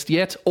exist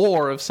yet,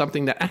 or of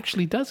something that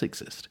actually does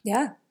exist.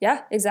 Yeah,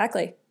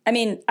 exactly. I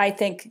mean, I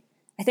think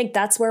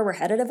that's where we're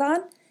headed,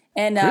 Yvonne.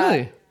 And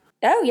really?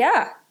 Oh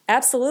yeah,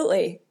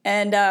 absolutely.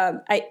 And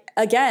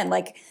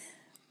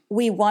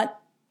we want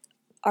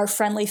our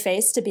friendly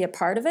face to be a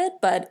part of it,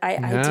 but I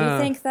do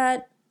think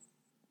that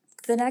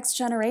the next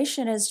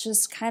generation is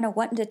just kind of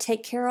wanting to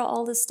take care of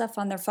all this stuff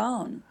on their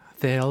phone.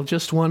 They'll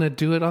just want to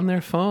do it on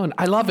their phone.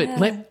 I love it.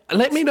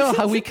 Let me know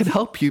how we can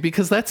help you,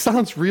 because that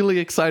sounds really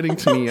exciting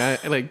to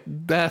me.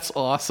 That's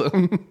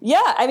awesome.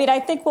 Yeah, I mean, I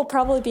think we'll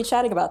probably be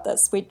chatting about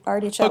this. We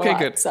already chatted a lot.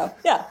 Good. So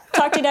yeah,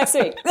 talk to you next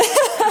week.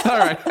 All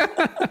right.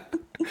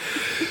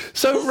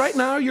 So right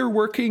now you're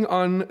working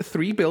on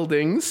 3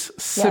 buildings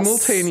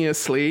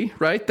simultaneously,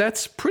 right?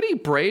 That's pretty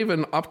brave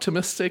and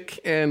optimistic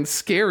and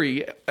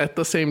scary at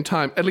the same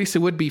time. At least it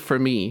would be for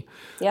me.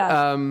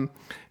 Yeah.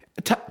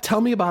 Tell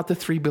me about the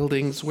 3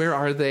 buildings. Where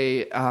are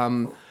they?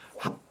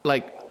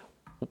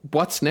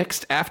 What's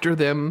next after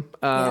them?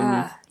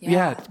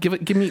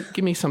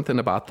 Give me something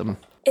about them.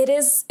 It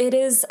is.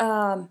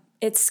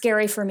 It's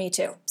scary for me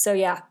too. So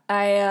yeah,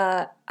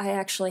 I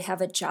actually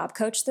have a job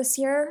coach this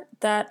year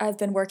that I've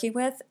been working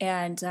with,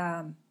 and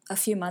a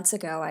few months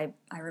ago,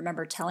 I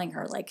remember telling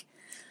her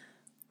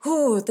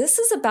this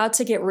is about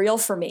to get real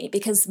for me,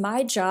 because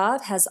my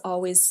job has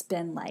always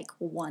been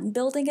one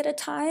building at a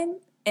time.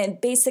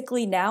 And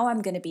basically now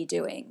I'm going to be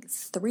doing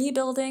 3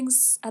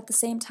 buildings at the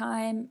same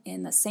time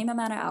in the same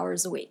amount of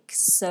hours a week.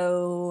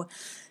 So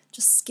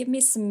just give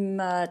me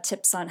some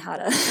tips on how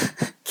to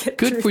get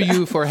Good through for that.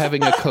 You for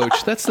having a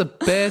coach. That's the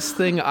best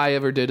thing I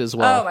ever did as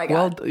well. Oh my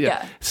God. Well,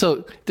 yeah.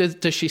 So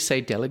does she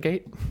say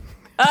delegate?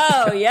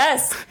 Oh,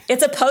 yes.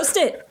 It's a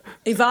Post-it.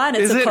 Yvonne,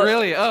 it's Is it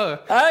really? Oh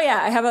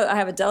yeah. I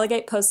have a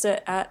delegate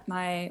Post-it at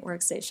my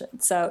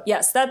workstation. So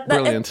yes,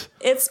 brilliant.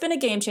 It's been a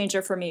game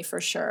changer for me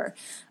for sure.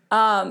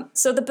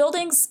 So the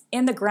buildings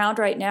in the ground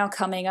right now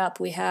coming up,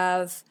 we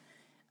have,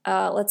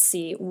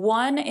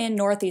 one in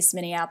Northeast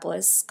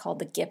Minneapolis called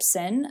the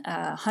Gibson,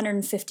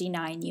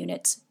 159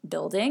 unit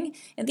building.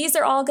 And these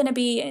are all going to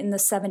be in the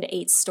 7 to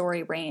 8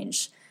 story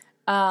range.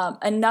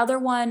 Another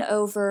one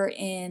over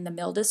in the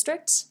Mill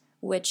District,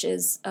 which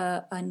is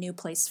a new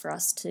place for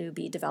us to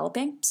be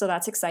developing. So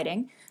that's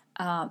exciting.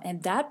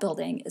 And that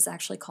building is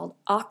actually called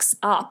Ox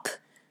Up.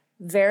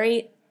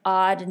 Very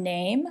odd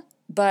name,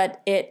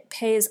 but it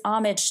pays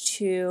homage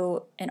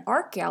to an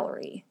art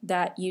gallery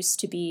that used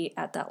to be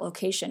at that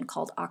location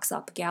called Ox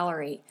Up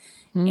Gallery.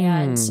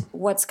 And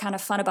what's kind of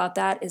fun about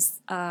that is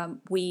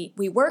we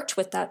worked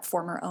with that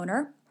former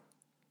owner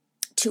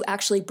to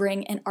actually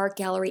bring an art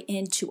gallery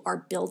into our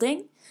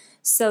building,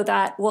 so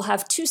that we'll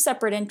have 2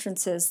 separate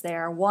entrances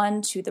there,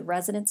 one to the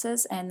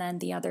residences and then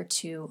the other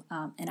to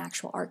an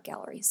actual art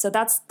gallery. So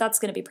that's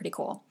going to be pretty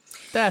cool.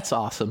 That's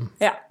awesome.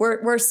 Yeah,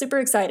 we're super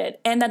excited.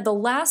 And then the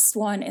last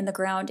one in the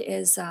ground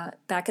is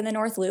back in the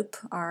North Loop,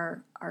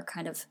 our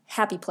kind of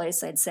happy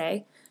place, I'd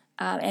say.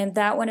 And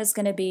that one is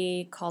going to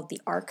be called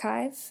the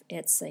Archive.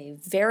 It's a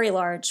very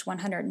large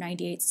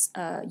 198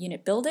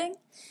 unit building.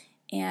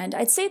 And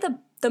I'd say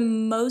the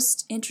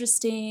most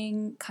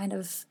interesting kind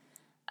of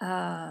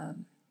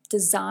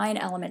design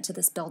element to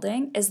this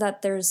building is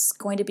that there's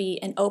going to be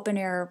an open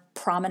air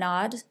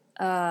promenade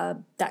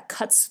that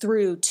cuts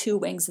through 2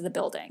 wings of the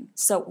building.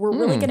 So we're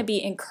really going to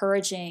be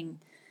encouraging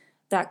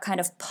that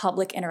kind of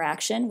public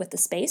interaction with the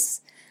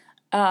space,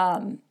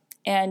 and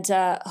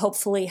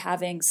hopefully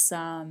having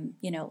some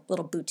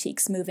little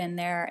boutiques move in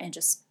there and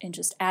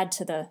just add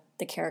to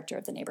the character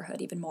of the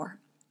neighborhood even more.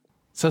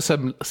 So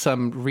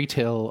some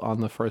retail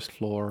on the first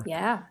floor.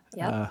 Yeah.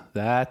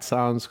 That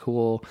sounds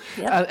cool.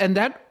 Yep. And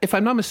that, if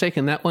I'm not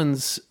mistaken, that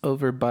one's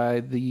over by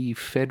the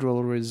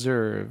Federal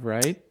Reserve,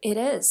 right? It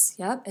is.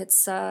 Yep.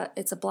 It's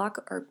a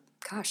block, or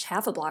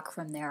half a block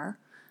from there.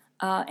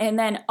 And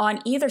then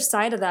on either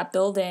side of that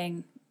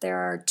building, there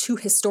are 2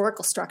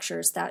 historical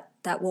structures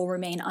that will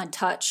remain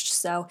untouched.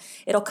 So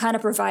it'll kind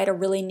of provide a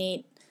really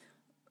neat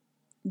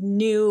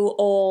new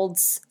old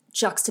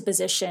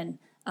juxtaposition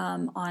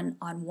on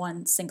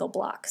one single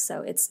block.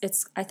 So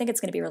I think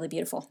it's going to be really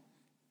beautiful.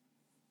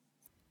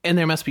 And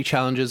there must be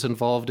challenges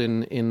involved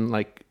in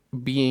like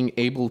being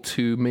able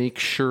to make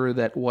sure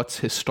that what's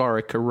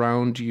historic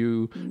around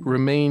you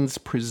remains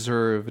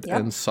preserved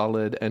and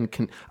solid and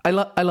can. I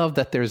love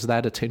that there's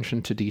that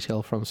attention to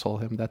detail from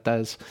Solheim.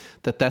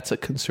 That's a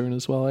concern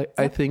as well.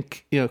 I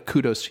think,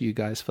 kudos to you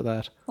guys for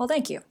that. Well,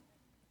 thank you.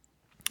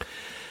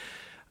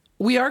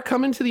 We are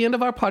coming to the end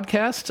of our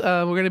podcast.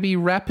 We're going to be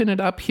wrapping it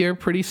up here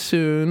pretty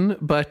soon,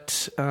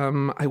 but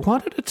I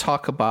wanted to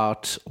talk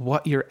about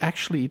what you're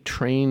actually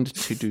trained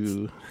to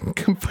do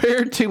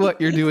compared to what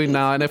you're doing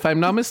now. And if I'm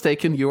not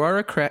mistaken, you are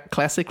a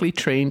classically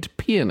trained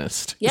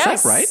pianist. Yes,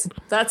 is that right?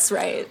 That's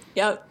right.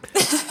 Yep.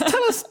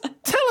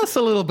 Tell us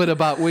a little bit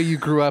about where you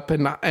grew up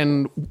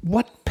and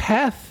what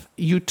path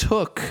you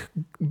took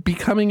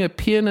becoming a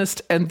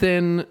pianist and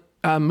then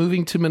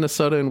moving to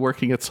Minnesota and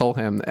working at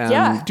Solheim.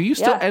 Do you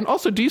still and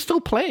also do you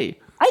still play?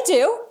 I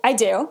do.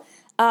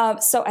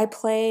 So I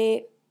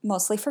play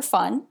mostly for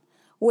fun,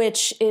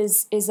 which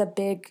is a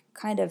big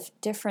kind of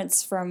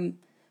difference from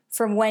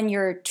when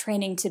you're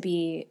training to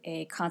be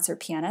a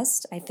concert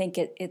pianist. I think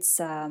it's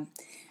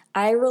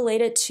I relate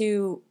it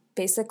to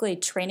basically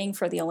training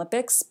for the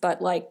Olympics,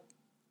 but like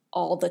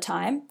all the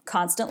time,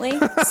 constantly.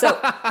 So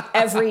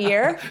every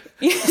year,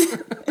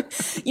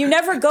 you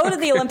never go to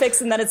the Olympics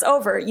and then it's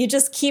over. You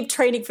just keep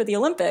training for the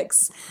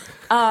Olympics.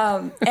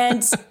 And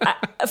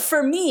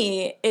for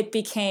me, it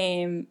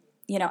became,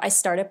 I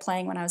started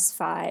playing when I was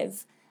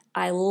 5.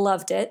 I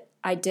loved it.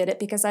 I did it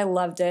because I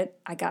loved it.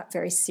 I got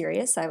very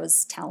serious. I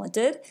was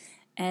talented.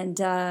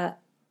 And I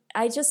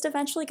just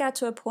eventually got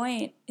to a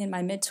point in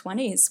my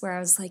mid-20s where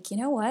I was like, you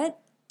know what?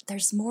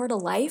 There's more to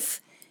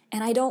life.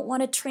 And I don't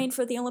want to train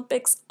for the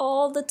Olympics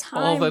all the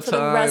time for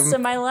the rest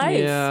of my life.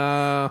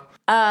 Yeah.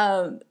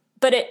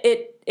 But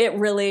it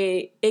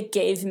really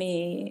gave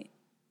me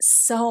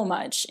so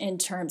much in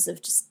terms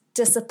of just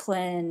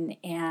discipline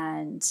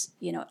and,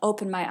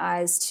 opened my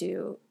eyes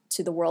to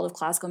the world of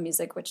classical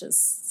music, which is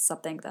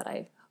something that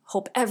I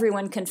hope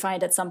everyone can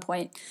find at some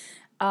point.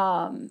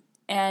 And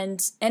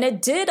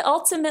it did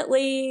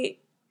ultimately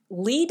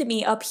lead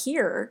me up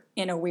here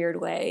in a weird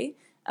way.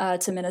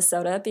 To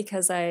Minnesota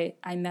because I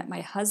met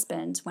my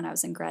husband when I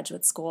was in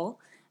graduate school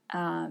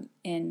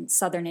in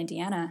southern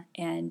Indiana,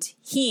 and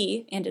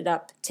he ended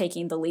up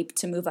taking the leap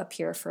to move up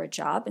here for a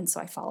job, and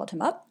so I followed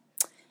him up.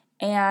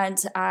 And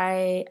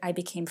I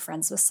became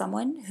friends with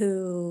someone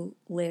who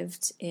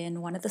lived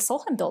in one of the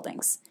Solheim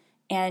buildings.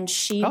 And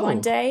she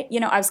one day,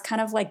 I was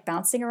kind of like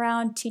bouncing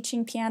around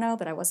teaching piano,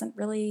 but I wasn't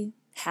really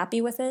happy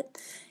with it.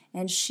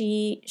 And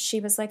she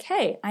was like,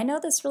 "Hey, I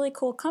know this really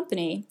cool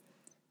company.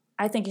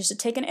 I think you should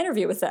take an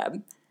interview with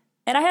them."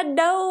 And I had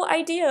no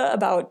idea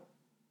about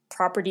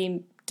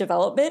property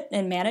development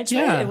and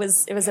management. Yeah. It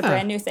was a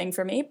brand new thing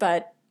for me,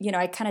 but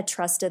I kind of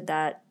trusted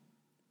that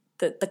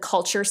the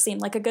culture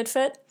seemed like a good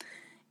fit,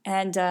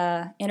 and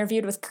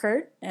interviewed with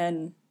Kurt,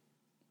 and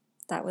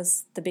that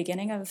was the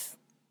beginning of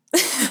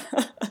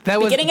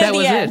that was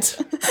it.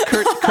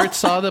 Kurt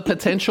saw the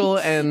potential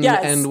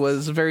and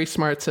was very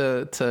smart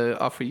to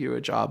offer you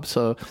a job.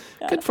 So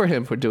good for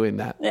him for doing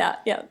that.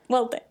 Yeah.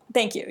 Well,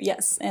 thank you.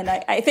 Yes, and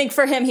I think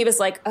for him, he was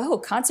like, "Oh,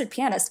 concert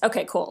pianist.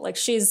 Okay, cool. Like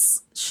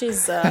she's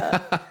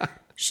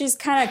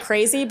kind of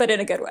crazy, but in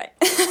a good way."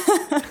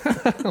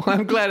 Well,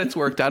 I'm glad it's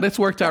worked out. It's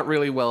worked out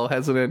really well,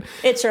 hasn't it?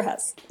 It sure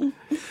has.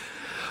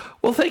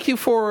 Well, thank you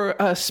for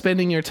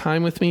spending your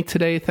time with me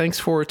today. Thanks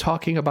for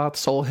talking about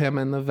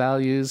Solheim and the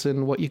values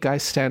and what you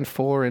guys stand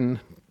for, and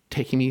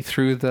taking me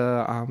through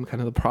the kind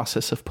of the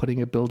process of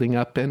putting a building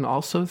up, and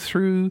also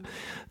through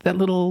that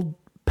little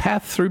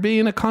path through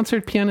being a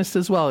concert pianist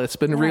as well. It's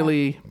been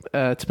really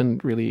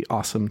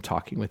awesome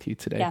talking with you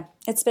today. Yeah,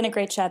 it's been a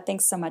great chat.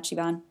 Thanks so much,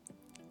 Ivan.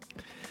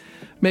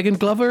 Megan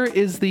Glover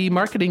is the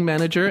marketing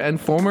manager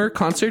and former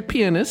concert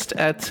pianist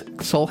at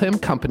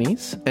Solheim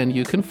Companies, and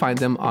you can find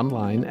them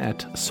online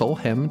at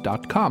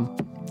solheim.com.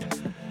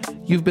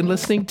 You've been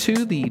listening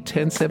to the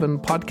 107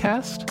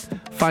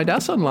 podcast. Find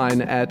us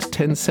online at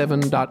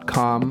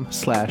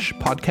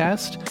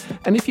 107.com/podcast.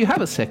 And if you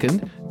have a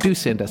second, do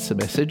send us a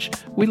message.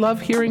 We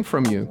love hearing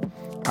from you.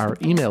 Our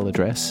email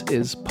address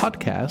is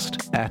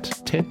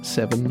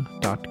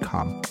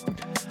podcast@107.com.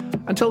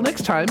 Until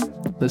next time,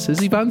 this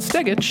is Ivan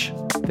Stegic.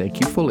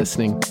 Thank you for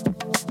listening.